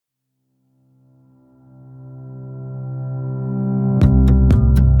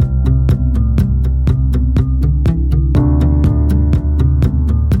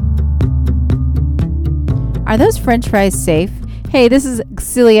Are those French fries safe? Hey, this is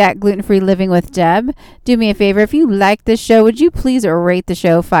Celiac Gluten-Free Living with Deb. Do me a favor, if you like this show, would you please rate the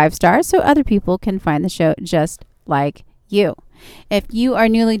show 5 stars so other people can find the show just like you? If you are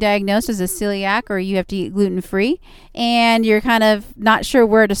newly diagnosed as a celiac or you have to eat gluten-free and you're kind of not sure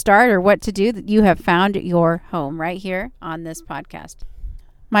where to start or what to do, you have found your home right here on this podcast.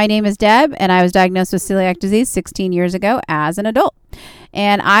 My name is Deb, and I was diagnosed with celiac disease 16 years ago as an adult.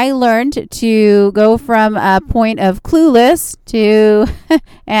 And I learned to go from a point of clueless to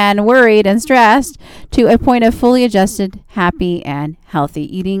and worried and stressed to a point of fully adjusted, happy, and healthy,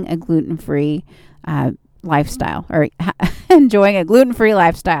 eating a gluten-free lifestyle or enjoying a gluten-free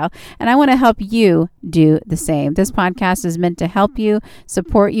lifestyle. And I want to help you do the same. This podcast is meant to help you,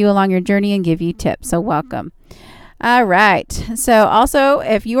 support you along your journey, and give you tips. So welcome. All right. So also,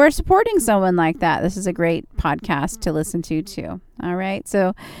 if you are supporting someone like that, this is a great podcast to listen to too. All right.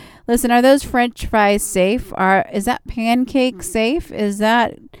 So listen, are those French fries safe? Is that pancake safe? Is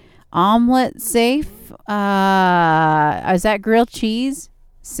that omelet safe? Is that grilled cheese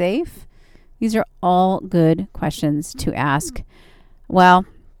safe? These are all good questions to ask. Well,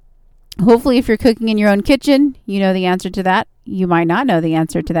 hopefully if you're cooking in your own kitchen, you know the answer to that. You might not know the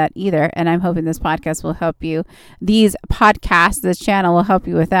answer to that either. And I'm hoping this podcast will help you. This channel will help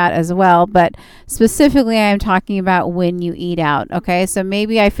you with that as well. But specifically, I'm talking about when you eat out. Okay. So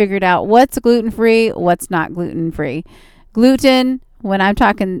maybe I figured out what's gluten-free, what's not gluten-free. Gluten, for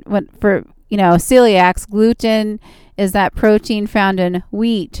celiacs, gluten is that protein found in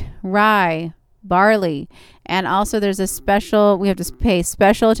wheat, rye, barley. And also we have to pay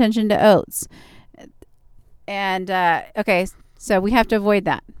special attention to oats. And, so we have to avoid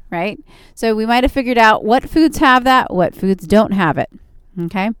that, right? So we might have figured out what foods have that, what foods don't have it.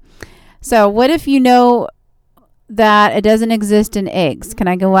 Okay. So what if you know that it doesn't exist in eggs? Can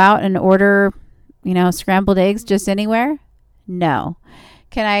I go out and order, scrambled eggs just anywhere? No.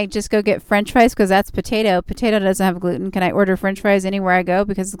 Can I just go get French fries because that's potato? Potato doesn't have gluten. Can I order French fries anywhere I go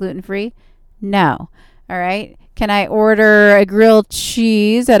because it's gluten-free? No. All right. Can I order a grilled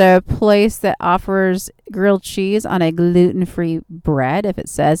cheese at a place that offers grilled cheese on a gluten-free bread if it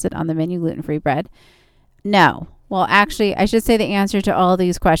says it on the menu, gluten-free bread? No. Well, actually, I should say the answer to all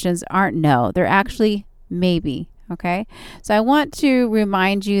these questions aren't no. They're actually maybe. Okay. So I want to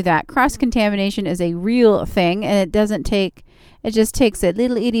remind you that cross-contamination is a real thing, and it just takes a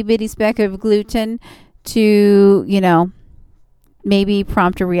little itty bitty speck of gluten to, maybe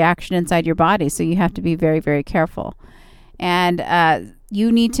prompt a reaction inside your body. So you have to be very, very careful. And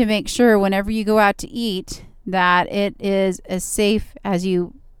you need to make sure whenever you go out to eat that it is as safe as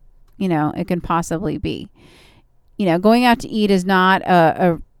it can possibly be. Going out to eat is not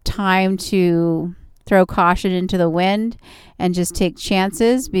a time to throw caution into the wind and just take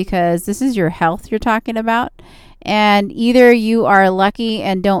chances, because this is your health you're talking about. And either you are lucky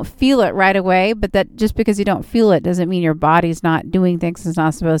and don't feel it right away, but that just because you don't feel it doesn't mean your body's not doing things it's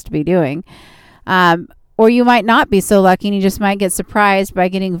not supposed to be doing. Or you might not be so lucky and you just might get surprised by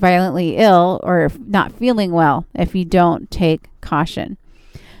getting violently ill or not feeling well if you don't take caution.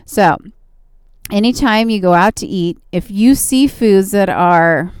 So anytime you go out to eat, if you see foods that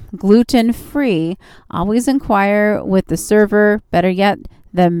are gluten-free, always inquire with the server, better yet,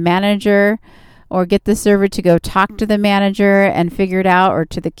 the manager, or get the server to go talk to the manager and figure it out, or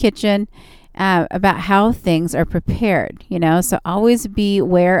to the kitchen about how things are prepared, So always be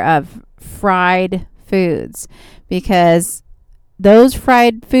aware of fried foods, because those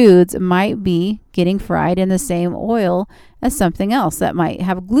fried foods might be getting fried in the same oil as something else that might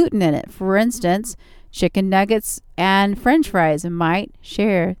have gluten in it. For instance, chicken nuggets and French fries might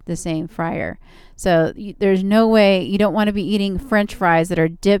share the same fryer. So there's no way, you don't want to be eating French fries that are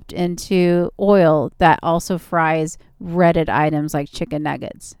dipped into oil that also fries breaded items like chicken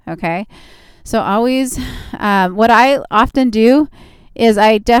nuggets. Okay. So always, what I often do is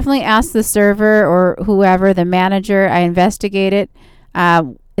I definitely ask the server or whoever, the manager, I investigate it.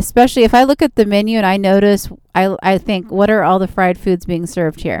 Especially if I look at the menu and I notice, I think, what are all the fried foods being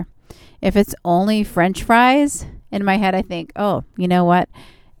served here? If it's only French fries, in my head, I think, oh, you know what?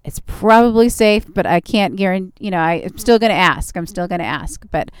 It's probably safe, but I can't guarantee, I'm still going to ask.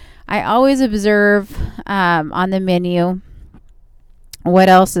 But I always observe on the menu what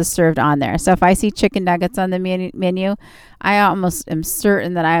else is served on there. So if I see chicken nuggets on the menu, I almost am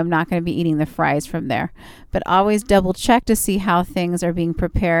certain that I am not going to be eating the fries from there. But always double check to see how things are being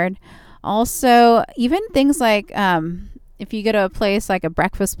prepared. Also, even things like if you go to a place like a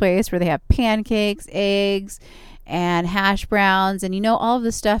breakfast place where they have pancakes, eggs, and hash browns, and all of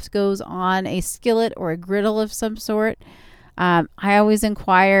the stuff goes on a skillet or a griddle of some sort. I always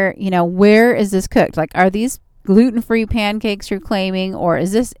inquire, where is this cooked? Like, are these gluten-free pancakes you're claiming, or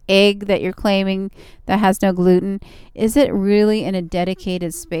is this egg that you're claiming that has no gluten? Is it really in a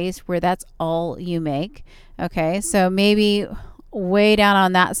dedicated space where that's all you make? Okay, so maybe way down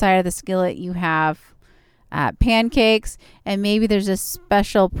on that side of the skillet you have pancakes, and maybe there's a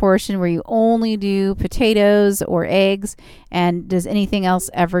special portion where you only do potatoes or eggs, and does anything else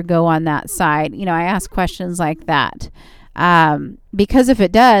ever go on that side? I ask questions like that, because if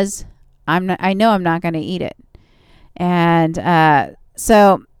it does, I know I'm not going to eat it. And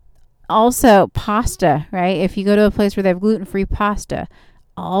so also pasta, right? If you go to a place where they have gluten-free pasta,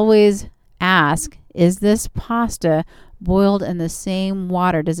 always ask, is this pasta boiled in the same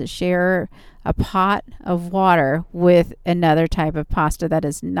water? Does it share a pot of water with another type of pasta that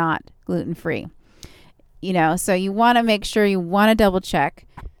is not gluten-free? So you want to make sure, you want to double check.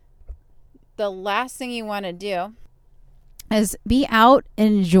 The last thing you want to do is be out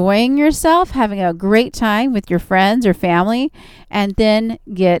enjoying yourself, having a great time with your friends or family, and then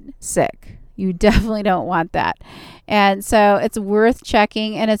get sick. You definitely don't want that. And so it's worth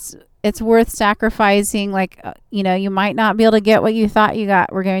checking, and it's worth sacrificing. Like, you might not be able to get what you thought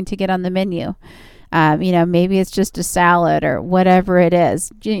we're going to get on the menu. Maybe it's just a salad or whatever it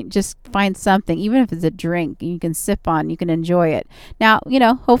is. Just find something, even if it's a drink you can sip on, you can enjoy it. Now,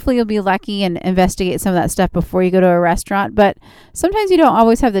 hopefully you'll be lucky and investigate some of that stuff before you go to a restaurant, but sometimes you don't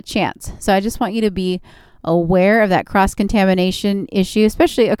always have the chance. So I just want you to be aware of that cross-contamination issue,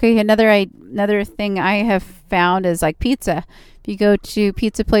 especially, another thing I have found is like pizza. If you go to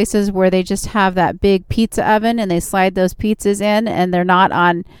pizza places where they just have that big pizza oven and they slide those pizzas in and they're not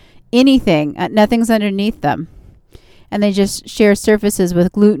on anything, nothing's underneath them, and they just share surfaces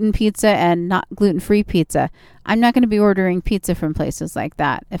with gluten pizza and not gluten-free pizza, I'm not going to be ordering pizza from places like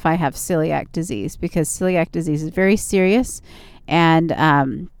that if I have celiac disease, because celiac disease is very serious, and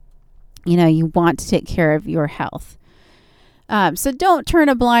you want to take care of your health. So don't turn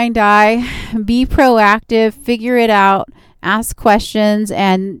a blind eye. Be proactive, figure it out, ask questions,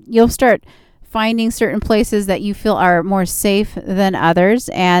 and you'll start finding certain places that you feel are more safe than others,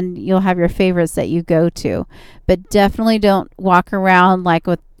 and you'll have your favorites that you go to. But definitely don't walk around like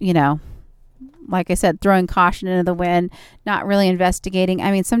I said, throwing caution into the wind, not really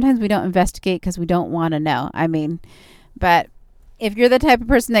investigating. Sometimes we don't investigate because we don't want to know. But if you're the type of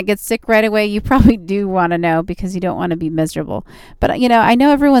person that gets sick right away, you probably do want to know because you don't want to be miserable. But, I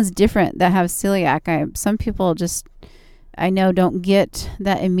know everyone's different that have celiac. Some people just, I know, don't get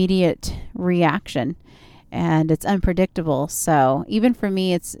that immediate reaction, and it's unpredictable. So even for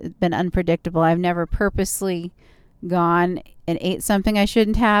me, it's been unpredictable. I've never purposely gone and ate something I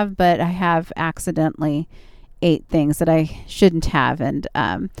shouldn't have, but I have accidentally ate things that I shouldn't have. And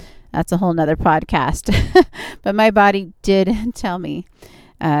that's a whole nother podcast. But my body did tell me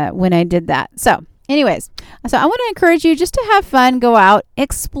when I did that. So anyways, I want to encourage you just to have fun, go out,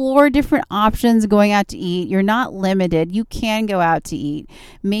 explore different options going out to eat. You're not limited. You can go out to eat.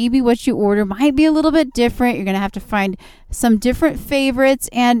 Maybe what you order might be a little bit different. You're going to have to find some different favorites.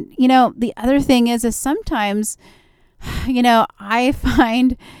 And, the other thing is sometimes, I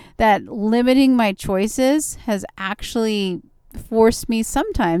find that limiting my choices has actually forced me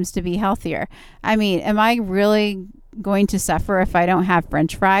sometimes to be healthier. Am I really going to suffer if I don't have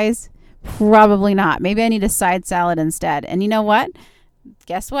French fries? Probably not. Maybe I need a side salad instead. And you know what?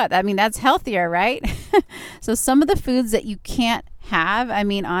 Guess what? That's healthier, right? So some of the foods that you can't have,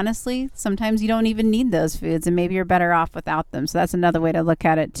 honestly, sometimes you don't even need those foods, and maybe you're better off without them. So that's another way to look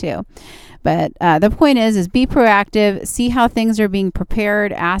at it too. But the point is be proactive, see how things are being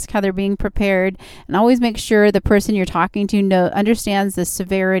prepared, ask how they're being prepared, and always make sure the person you're talking to understands the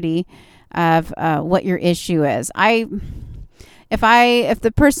severity of what your issue is. If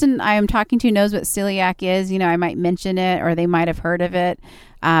the person I am talking to knows what celiac is, I might mention it, or they might have heard of it.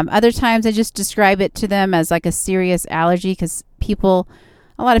 Other times I just describe it to them as like a serious allergy, because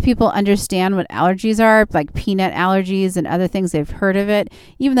a lot of people understand what allergies are, like peanut allergies and other things. They've heard of it,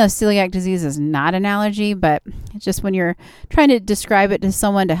 even though celiac disease is not an allergy. But it's just when you're trying to describe it to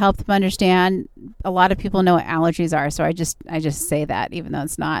someone to help them understand, a lot of people know what allergies are. So I just say that, even though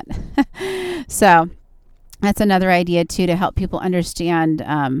it's not. So that's another idea too, to help people understand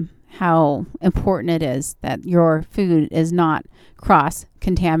how important it is that your food is not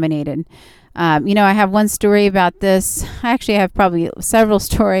cross-contaminated. I have one story about this. I actually have probably several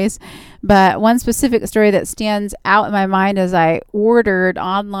stories, but one specific story that stands out in my mind is I ordered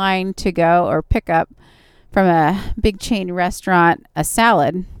online to go or pick up from a big chain restaurant a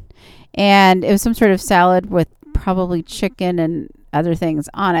salad, and it was some sort of salad with probably chicken and other things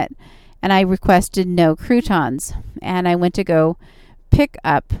on it. and I requested no croutons. And I went to go pick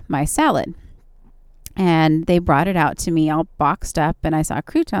up my salad, and they brought it out to me all boxed up, and I saw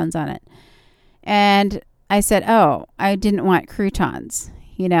croutons on it. And I said, "Oh, I didn't want croutons.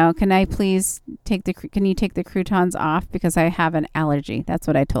 Can I please can you take the croutons off because I have an allergy?" That's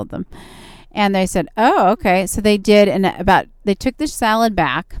what I told them. And they said, "Oh, okay." So they did, and they took the salad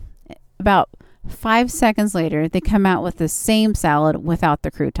back. About 5 seconds later, they come out with the same salad without the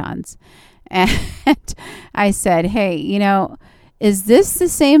croutons. And I said, "Hey, is this the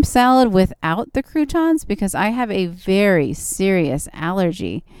same salad without the croutons? Because I have a very serious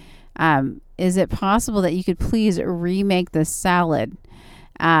allergy. Is it possible that you could please remake this salad?"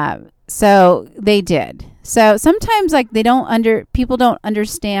 So they did. So sometimes people don't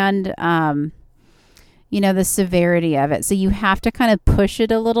understand, the severity of it. So you have to kind of push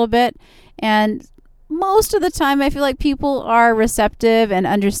it a little bit. And most of the time, I feel like people are receptive and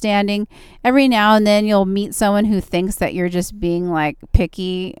understanding. Every now and then you'll meet someone who thinks that you're just being like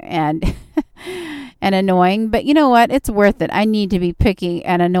picky and and annoying. But you know what? It's worth it. I need to be picky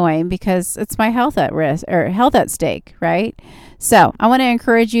and annoying because it's my health at risk or health at stake, right? So I want to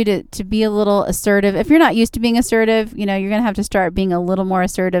encourage you to be a little assertive. If you're not used to being assertive, you're going to have to start being a little more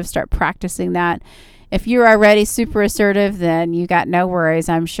assertive, start practicing that. If you're already super assertive, then you got no worries,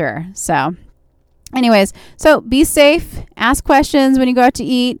 I'm sure. So anyways, so be safe, ask questions when you go out to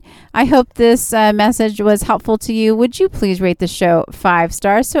eat. I hope this message was helpful to you. Would you please rate the show 5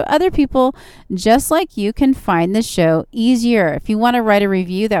 stars so other people just like you can find the show easier? If you want to write a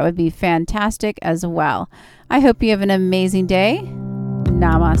review, that would be fantastic as well. I hope you have an amazing day.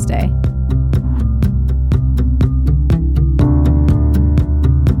 Namaste.